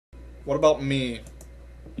What about me?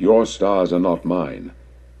 Your stars are not mine.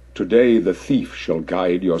 Today the thief shall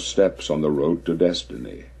guide your steps on the road to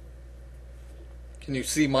destiny. Can you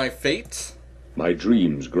see my fate? My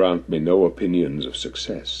dreams grant me no opinions of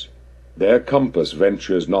success. Their compass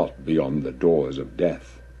ventures not beyond the doors of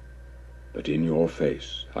death. But in your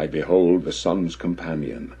face I behold the sun's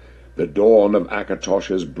companion. The dawn of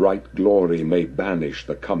Akatosh's bright glory may banish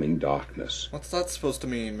the coming darkness. What's that supposed to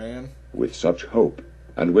mean, man? With such hope,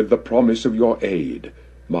 and with the promise of your aid,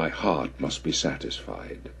 my heart must be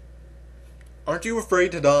satisfied. Aren't you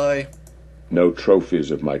afraid to die? No trophies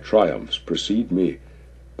of my triumphs precede me,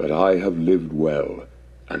 but I have lived well,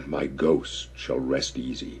 and my ghost shall rest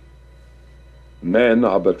easy. Men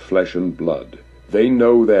are but flesh and blood. They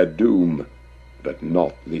know their doom, but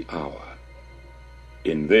not the hour.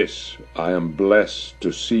 In this I am blessed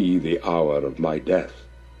to see the hour of my death,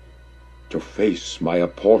 to face my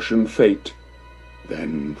apportioned fate,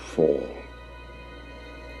 then fall.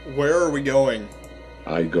 Where are we going?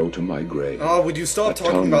 I go to my grave. Oh, would you stop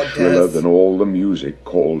talking tongue about shriller death? than all the music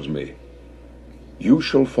calls me. You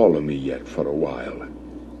shall follow me yet for a while.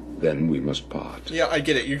 Then we must part. Yeah, I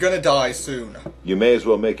get it. You're gonna die soon. You may as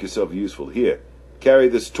well make yourself useful. Here, carry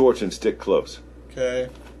this torch and stick close. Okay.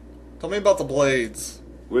 Tell me about the blades.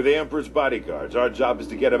 We're the Emperor's bodyguards. Our job is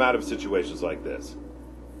to get him out of situations like this.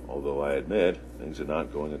 Although I admit, things are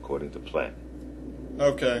not going according to plan.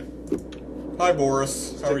 Okay. Hi,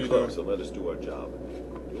 Boris. How are you doing? So let us do our job.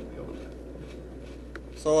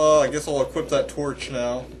 So, I guess I'll equip that torch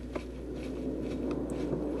now.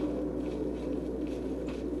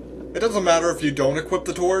 It doesn't matter if you don't equip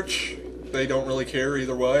the torch. They don't really care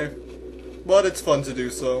either way. But it's fun to do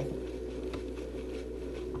so.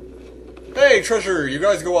 Hey, treasure! You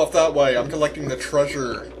guys go off that way. I'm collecting the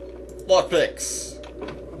treasure. Lockpicks.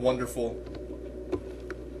 Wonderful.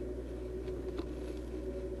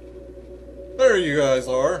 There you guys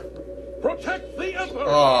are. Protect the Emperor!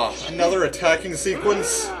 Ah, another attacking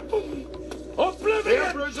sequence. Oblivion! The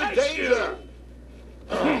Emperor's in danger!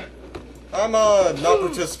 I'm not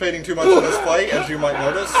participating too much in this fight, as you might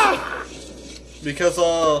notice. Because,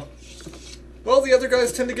 well, the other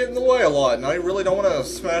guys tend to get in the way a lot, and I really don't want to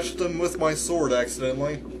smash them with my sword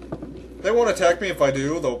accidentally. They won't attack me if I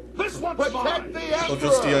do, they'll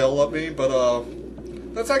just yell at me, but,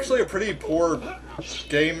 that's actually a pretty poor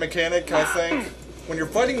game mechanic, I think. When you're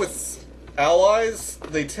fighting with allies,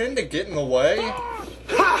 they tend to get in the way.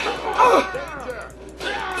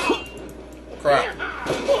 Crap.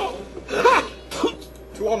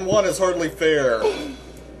 2-on-1 is hardly fair.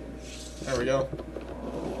 There we go.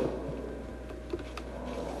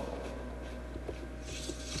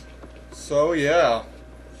 So, yeah.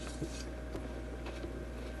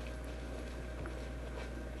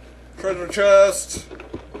 Treasure chest.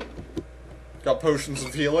 Got potions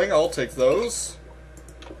of healing, I'll take those.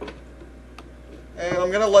 And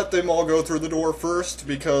I'm gonna let them all go through the door first,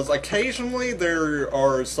 because occasionally there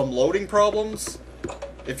are some loading problems.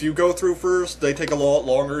 If you go through first, they take a lot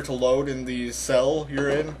longer to load in the cell you're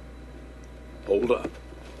in. Hold up.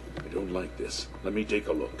 I don't like this. Let me take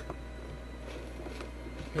a look.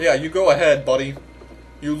 Yeah, you go ahead, buddy.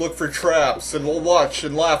 You look for traps, and we'll watch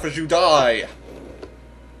and laugh as you die.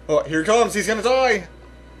 Oh, here he comes, he's gonna die!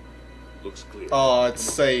 Looks clear. Oh, it's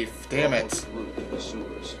safe. Damn it. Through the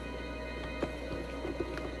sewers.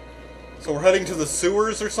 So we're heading to the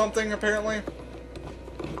sewers or something, apparently?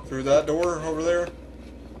 Through that door over there?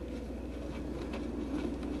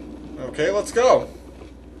 Okay, let's go.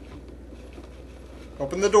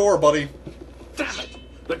 Open the door, buddy. Damn it!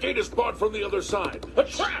 The gate is barred from the other side. A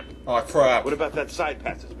trap! Oh, crap. What about that side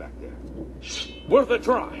passage back there? Worth a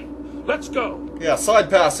try. Let's go. Yeah, side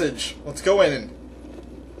passage. Let's go in.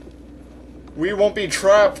 We won't be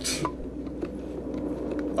trapped.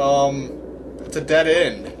 It's a dead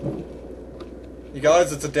end. You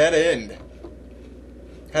guys, it's a dead end.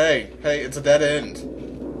 Hey, it's a dead end.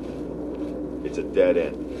 It's a dead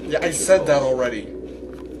end. Yeah, I said that already.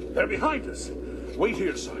 They're behind us. Wait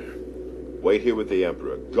here, sire. Wait here with the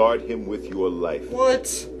Emperor. Guard him with your life. What?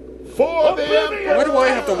 For the Emperor! Why do I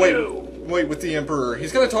have to wait with the Emperor?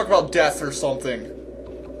 He's gonna talk about death or something.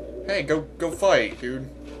 Hey, go fight, dude.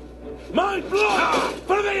 My blood!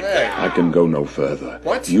 For the Hey. I can go no further.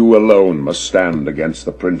 What? You alone must stand against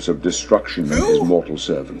the Prince of Destruction and Who? his mortal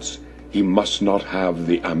servants. He must not have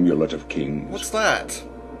the Amulet of Kings. What's that?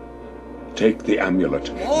 Take the amulet.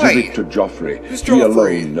 Why? Give it to Joffrey. Who's He Joffrey?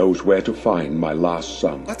 alone knows where to find my last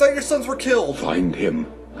son. I thought your sons were killed. Find him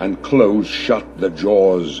and close shut the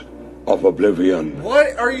jaws of Oblivion.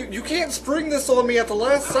 What are you? You can't spring this on me at the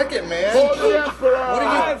last second, man. For the Emperor! What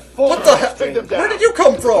are you? What the hell? Take them down. Where did you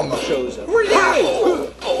come from? Who are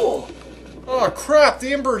you? Oh crap,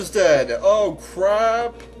 the Emperor's dead! Oh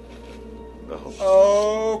crap! No.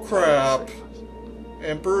 Oh crap.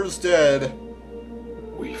 Emperor's dead.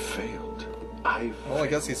 We failed. Well, I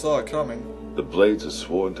guess he saw it coming. The Blades are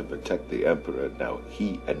sworn to protect the Emperor. Now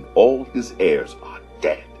he and all his heirs are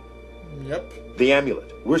dead. Yep. The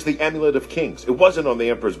amulet. Where's the Amulet of Kings? It wasn't on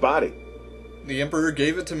the Emperor's body. The Emperor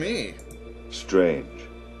gave it to me. Strange.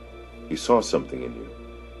 He saw something in you.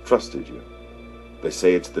 Trusted you. They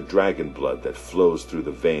say it's the dragon blood that flows through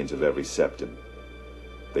the veins of every septim.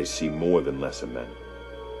 They see more than lesser men.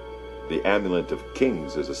 The Amulet of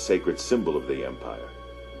Kings is a sacred symbol of the Empire.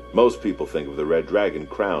 Most people think of the red dragon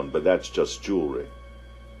crown, but that's just jewelry.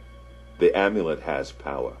 The amulet has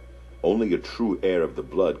power. Only a true heir of the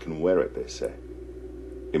blood can wear it, they say.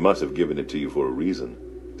 He must have given it to you for a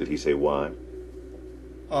reason. Did he say why?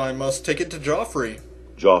 I must take it to Joffrey.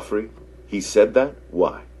 Joffrey? He said that?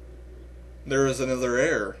 Why? There is another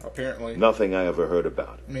heir, apparently. Nothing I ever heard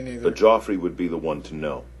about. Me neither. But Joffrey would be the one to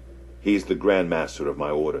know. He's the Grand Master of my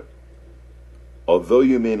order. Although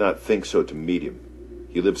you may not think so to meet him,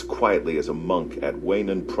 he lives quietly as a monk at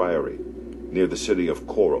Waynon Priory, near the city of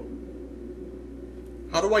Coral.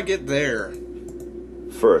 How do I get there?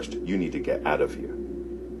 First, you need to get out of here.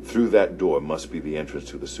 Through that door must be the entrance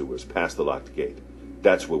to the sewers, past the locked gate.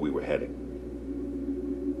 That's where we were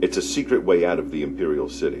heading. It's a secret way out of the Imperial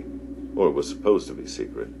City. Or it was supposed to be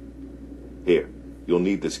secret. Here, you'll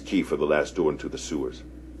need this key for the last door into the sewers.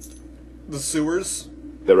 The sewers?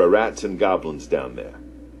 There are rats and goblins down there.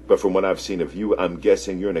 But from what I've seen of you, I'm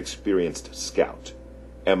guessing you're an experienced scout.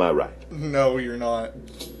 Am I right? No, you're not.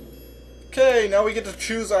 Okay, now we get to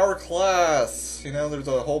choose our class. You know, there's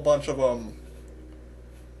a whole bunch of them.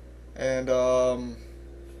 And,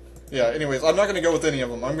 yeah, anyways, I'm not going to go with any of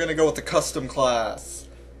them. I'm going to go with the custom class.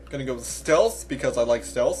 I'm going to go with stealth, because I like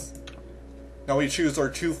stealth. Now we choose our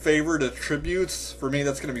two favorite attributes. For me,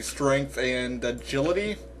 that's going to be strength and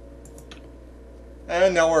agility.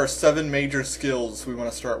 And now our 7 major skills we want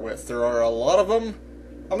to start with. There are a lot of them.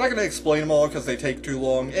 I'm not going to explain them all because they take too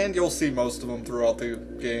long, and you'll see most of them throughout the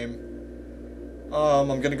game. I'm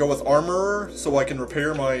going to go with armor, so I can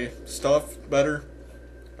repair my stuff better.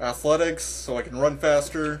 Athletics, so I can run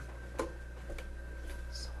faster.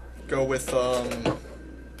 Go with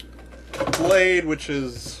blade, which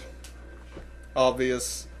is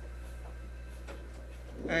obvious.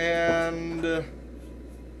 And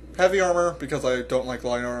heavy armor, because I don't like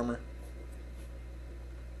light armor.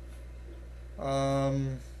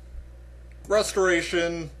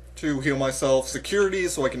 Restoration, to heal myself. Security,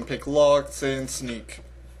 so I can pick locks. And sneak,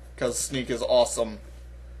 because sneak is awesome.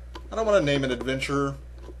 I don't want to name an adventurer.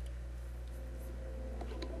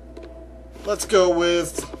 Let's go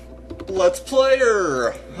with Let's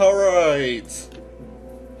Player! Alright.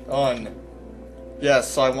 Done.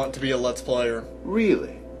 Yes, I want to be a Let's Player.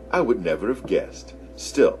 Really? I would never have guessed.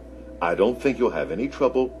 Still, I don't think you'll have any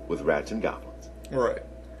trouble with rats and goblins. Right.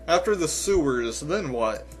 After the sewers, then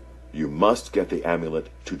what? You must get the amulet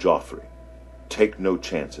to Joffrey. Take no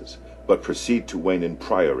chances, but proceed to Waynon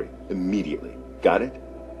Priory immediately. Got it?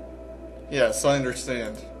 Yes, I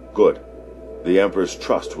understand. Good. The Emperor's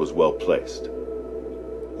trust was well placed.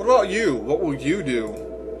 What about you? What will you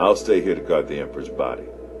do? I'll stay here to guard the Emperor's body,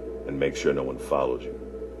 and make sure no one follows you.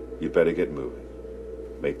 You better get moving.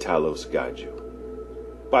 May Talos guide you.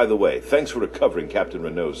 By the way, thanks for recovering Captain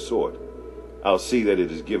Renault's sword. I'll see that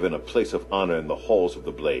it is given a place of honor in the halls of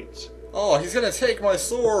the Blades. Oh, he's gonna take my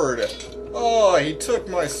sword! Oh, he took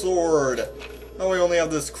my sword! Now we only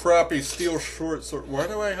have this crappy steel short sword. Why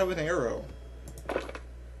do I have an arrow?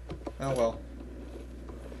 Oh well.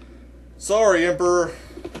 Sorry, Emperor.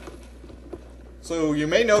 So you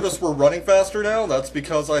may notice we're running faster now. That's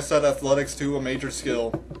because I set athletics to a major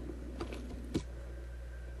skill.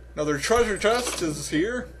 Another treasure chest is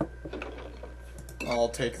here. I'll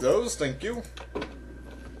take those, thank you.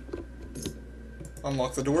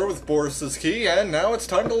 Unlock the door with Boris's key, and now it's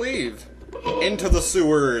time to leave. Into the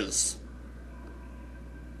sewers.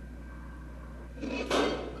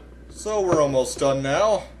 So we're almost done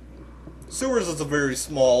now. Sewers is a very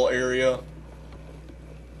small area.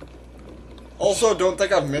 Also, don't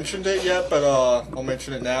think I've mentioned it yet, but I'll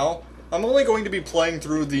mention it now. I'm only going to be playing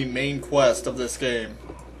through the main quest of this game.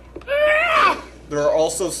 There are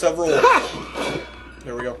also several...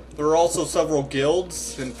 There we go. There are also several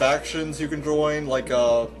guilds and factions you can join, like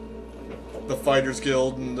the Fighters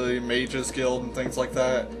Guild and the Mages Guild and things like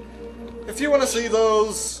that. If you want to see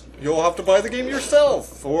those, you'll have to buy the game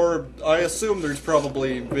yourself, or I assume there's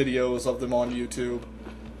probably videos of them on YouTube.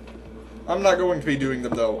 I'm not going to be doing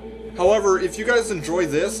them though. However, if you guys enjoy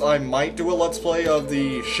this, I might do a Let's Play of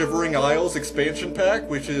the Shivering Isles expansion pack,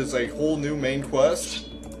 which is a whole new main quest.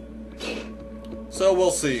 So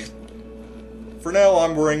we'll see. For now,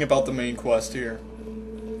 I'm worrying about the main quest here.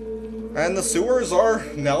 And the sewers are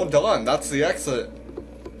now done. That's the exit.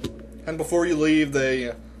 And before you leave,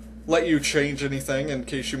 they let you change anything in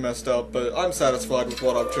case you messed up, but I'm satisfied with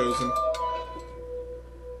what I've chosen.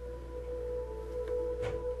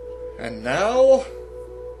 And now...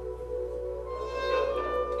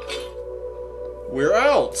 we're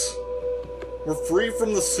out! We're free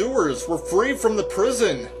from the sewers! We're free from the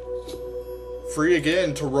prison! Free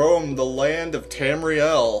again to roam the land of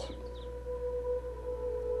Tamriel.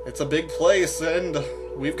 It's a big place, and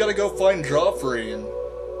we've got to go find Joffrey and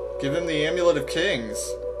give him the Amulet of Kings.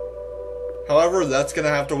 However, that's gonna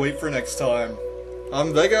have to wait for next time.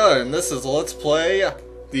 I'm Vega, and this is Let's Play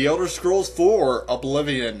The Elder Scrolls IV: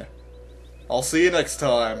 Oblivion. I'll see you next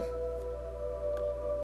time.